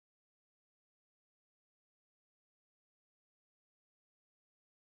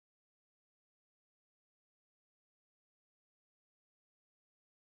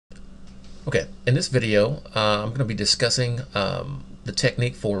Okay, in this video, I'm going to be discussing the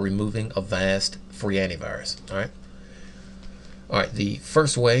technique for removing Avast free antivirus. All right. The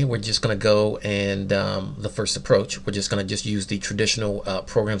first way, we're just going to go and the first approach, we're just going to just use the traditional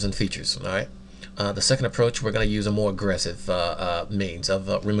programs and features. All right. The second approach, we're going to use a more aggressive means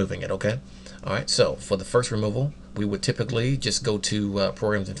of removing it. Okay. All right. So for the first removal, we would typically just go to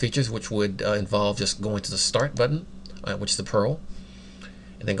programs and features, which would involve just going to the start button, which is the pearl,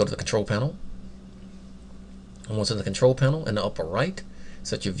 and then go to the control panel. And once in the control panel in the upper right,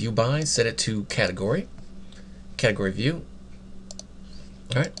 set your view by, set it to category view.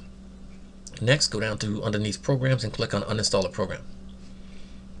 All right. Next, go down to underneath programs and click on uninstall a program.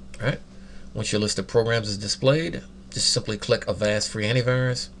 All right. Once your list of programs is displayed, just simply click Avast free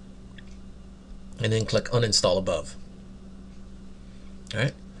antivirus and then click uninstall above. All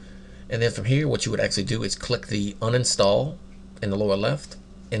right. And then from here, what you would actually do is click the uninstall in the lower left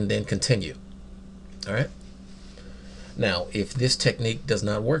and then continue. All right. Now, if this technique does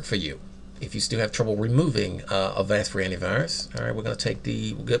not work for you, if you still have trouble removing Avast free antivirus, all right, we're going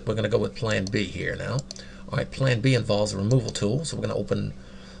to go with Plan B here now. All right, Plan B involves a removal tool, so we're going to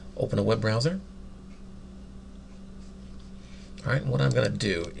open a web browser. All right, and what I'm going to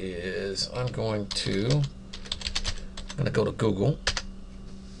do is I'm going to go to Google.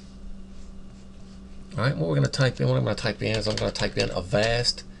 All right, what I'm going to type in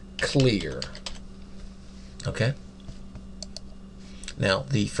Avast Clear. Okay. Now,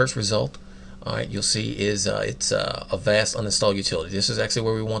 the first result, all right, you'll see is it's Avast Uninstall Utility. This is actually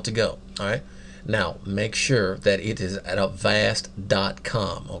where we want to go. All right. Now, make sure that it is at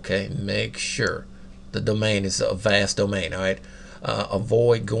avast.com. Okay. Make sure the domain is a Avast domain. All right.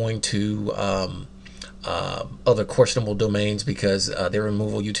 Avoid going to other questionable domains because their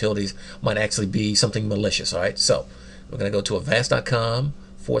removal utilities might actually be something malicious. All right. So we're going to go to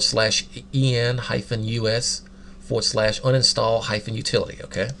avast.com/en-us/uninstall-utility.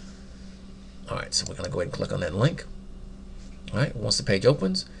 Okay. All right, so we're going to go ahead and click on that link. All right, once the page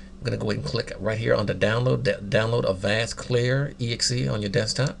opens, I'm going to go ahead and click right here on the download Avast Clear exe on your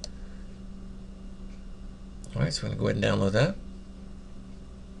desktop. All right, so we're going to go ahead and download that.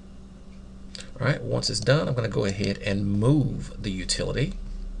 All right, once it's done, I'm going to go ahead and move the utility.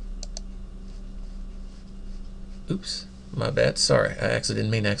 Oops, my bad. Sorry, I actually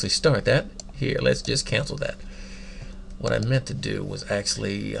didn't mean to actually start that. Here, let's just cancel that. What I meant to do was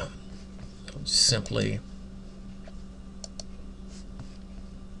actually simply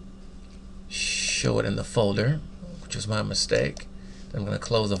show it in the folder, which was my mistake. I'm going to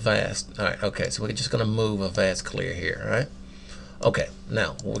close Avast. All right, okay, so we're just going to move Avast Clear here, all right? Okay,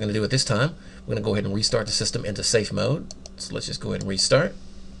 now what we're going to do at this time, we're going to go ahead and restart the system into safe mode. So let's just go ahead and restart.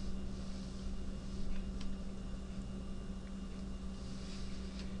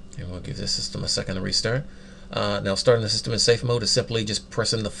 And we'll give this system a second to restart. Now, starting the system in safe mode is simply just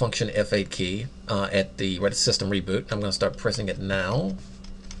pressing the function F8 key at the system reboot. I'm going to start pressing it now.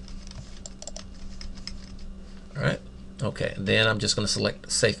 All right. Okay. Then I'm just going to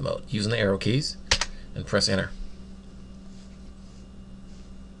select safe mode using the arrow keys and press enter.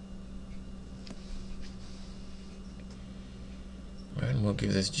 All right. And we'll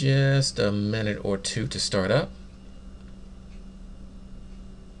give this just a minute or two to start up.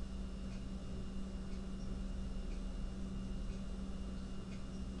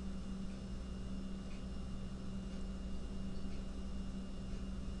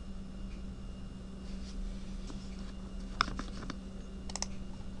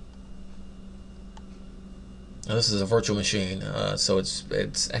 Now, this is a virtual machine, so it's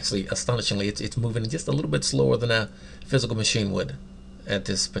actually astonishingly it's moving just a little bit slower than a physical machine would at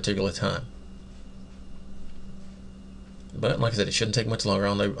this particular time. But like I said, it shouldn't take much longer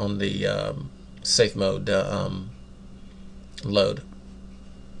on the safe mode load.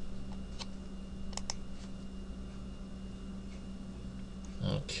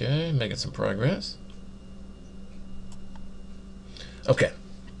 Okay, making some progress. Okay.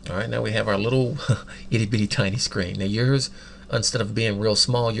 All right, now we have our little itty bitty tiny screen. Now yours, instead of being real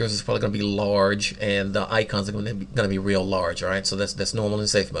small, yours is probably going to be large, and the icons are going to be real large. All right, so that's normal in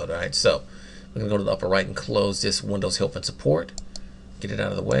safe mode. All right, so we're going to go to the upper right and close this Windows Help and Support, get it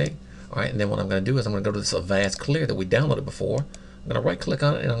out of the way. All right, and then what I'm going to do is I'm going to go to this Avast Clear that we downloaded before. I'm going to right click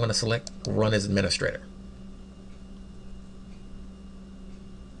on it and I'm going to select Run as Administrator.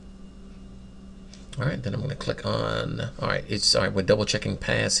 All right, then I'm going to click on, all right, we're double checking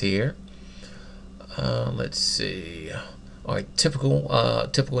paths here. Let's see. All right, typical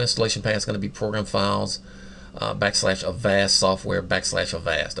installation path is going to be program files, /avast software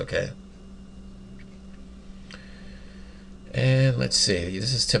 /avast, okay? And let's see,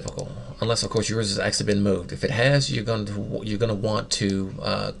 this is typical. unless of course yours has actually been moved. If it has, you're going to want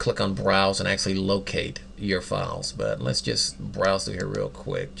to click on browse and actually locate your files. But let's just browse through here real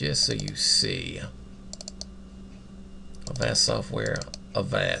quick just so you see. Avast software,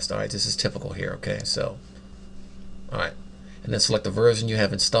 Avast. All right, this is typical here. Okay, so all right, and then select the version you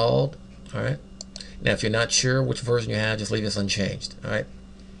have installed. All right, now if you're not sure which version you have, just leave this unchanged. All right.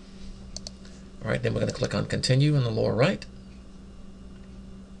 All right, then we're going to click on continue in the lower right.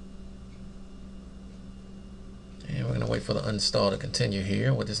 And we're going to wait for the uninstall to continue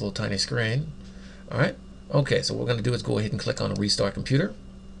here with this little tiny screen. All right. Okay, so what we're going to do is go ahead and click on restart computer.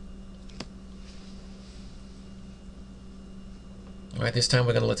 All right, this time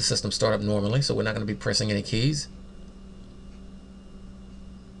we're going to let the system start up normally, so we're not going to be pressing any keys.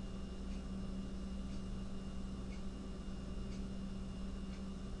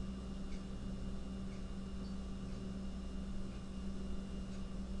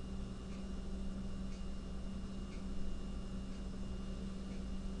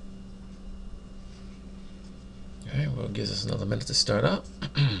 All right, well, it gives us another minute to start up.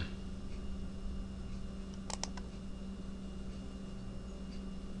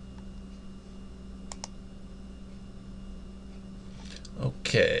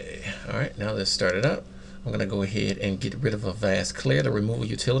 Okay, all right, now let's start it up. I'm going to go ahead and get rid of Avast Clear, the removal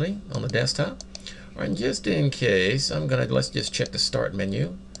utility on the desktop. All right, and just in case, let's just check the start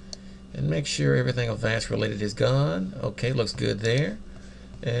menu and make sure everything Avast related is gone. Okay, looks good there.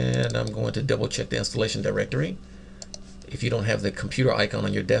 And I'm going to double check the installation directory. If you don't have the computer icon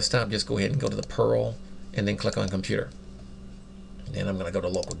on your desktop, just go ahead and go to the Perl and then click on computer. And then I'm going to go to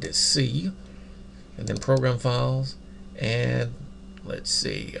local disk C and then program files, and let's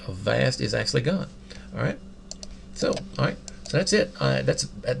see, Avast is actually gone. All right. So that's it.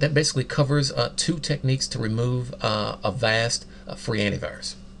 That basically covers 2 techniques to remove Avast free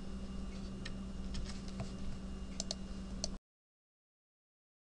antivirus.